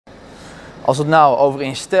Als we het nou over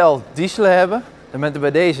in stijl dieselen hebben, dan bent u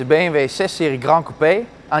bij deze BMW 6-serie Gran Coupé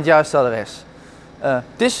aan het juiste adres.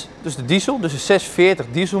 Het is dus de diesel, dus een 640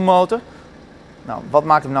 dieselmotor. Nou, wat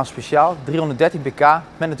maakt hem nou speciaal? 313 pk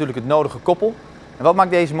met natuurlijk het nodige koppel. En wat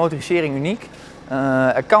maakt deze motorisering uniek?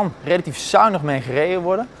 Er kan relatief zuinig mee gereden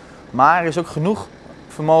worden, maar er is ook genoeg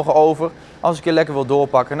vermogen over als ik je lekker wil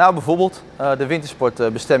doorpakken. Nou, bijvoorbeeld de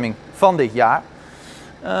wintersportbestemming van dit jaar.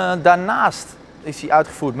 Daarnaast is hij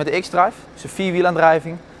uitgevoerd met de X-Drive, dus een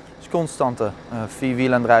vierwielaandrijving. Dus constante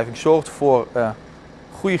vierwielaandrijving zorgt voor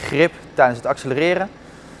goede grip tijdens het accelereren.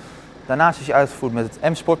 Daarnaast is hij uitgevoerd met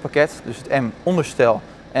het M-Pakket, dus het M-onderstel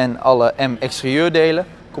en alle M-exterieurdelen.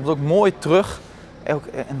 Komt ook mooi terug, ook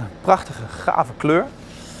een prachtige, gave kleur.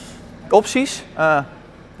 De opties,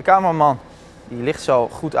 de cameraman die ligt zo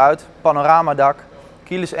goed uit, panoramadak,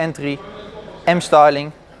 keyless entry,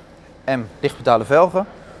 M-styling, M-lichtmetalen velgen.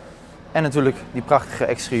 En natuurlijk die prachtige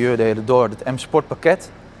exterieurdelen door het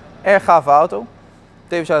M-Sportpakket. Erg gave auto.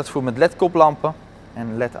 Tevens uitgevoerd met LED-koplampen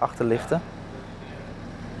en LED-achterlichten.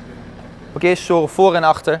 Parkeersensoren voor en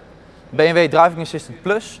achter. BMW Driving Assistant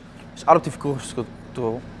Plus. Dus adaptieve cruise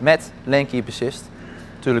control met lane keep assist.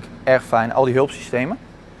 Natuurlijk erg fijn, al die hulpsystemen.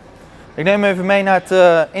 Ik neem even mee naar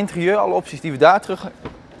het interieur, alle opties die we daar terug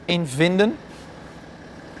in vinden.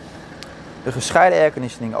 De gescheiden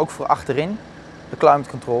airconditioning, ook voor achterin. De climate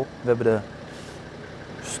control. We hebben de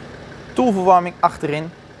stoelverwarming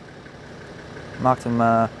achterin.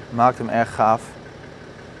 Maakt hem erg gaaf.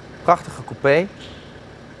 Prachtige coupé.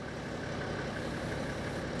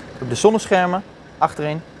 We hebben de zonneschermen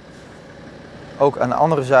achterin. Ook aan de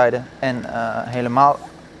andere zijde. En helemaal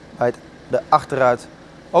bij de achteruit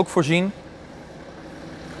ook voorzien.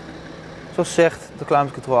 Zoals zegt, de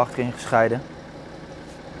climate control achterin gescheiden.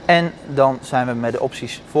 En dan zijn we met de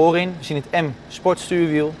opties voorin. We zien het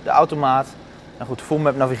M-sportstuurwiel, de automaat. En goed, full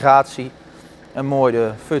map navigatie. En mooi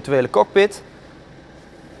de virtuele cockpit.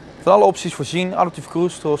 Van alle opties voorzien, adaptieve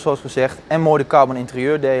cruise control zoals gezegd. En mooi de carbon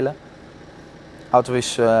interieurdelen. De auto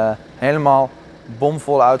is helemaal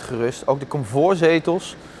bomvol uitgerust. Ook de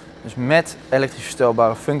comfortzetels. Dus met elektrisch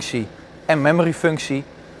verstelbare functie en memory functie.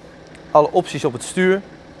 Alle opties op het stuur.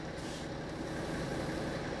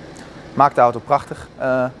 Maakt de auto prachtig.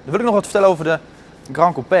 Dan wil ik nog wat vertellen over de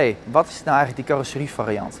Gran Coupé. Wat is nou eigenlijk die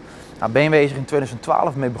carrosserievariant? Nou, BMW is er in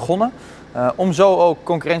 2012 mee begonnen. Om zo ook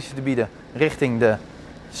concurrentie te bieden richting de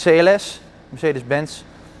CLS, Mercedes-Benz,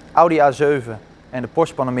 Audi A7 en de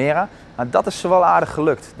Porsche Panamera. Nou, dat is wel aardig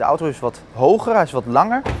gelukt. De auto is wat hoger, hij is wat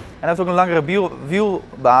langer. En hij heeft ook een langere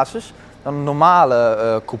wielbasis dan een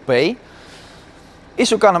normale coupé.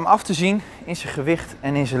 Is ook aan hem af te zien in zijn gewicht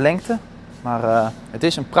en in zijn lengte. Maar het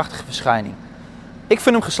is een prachtige verschijning. Ik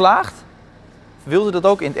vind hem geslaagd. Wilde u dat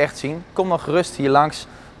ook in het echt zien? Kom dan gerust hier langs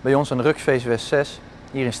bij ons aan de Ruksfeest West 6,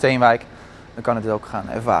 hier in Steenwijk. Dan kan u dit ook gaan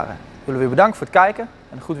ervaren. Ik wil u weer bedanken voor het kijken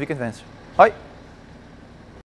en een goed weekend wensen. Hoi!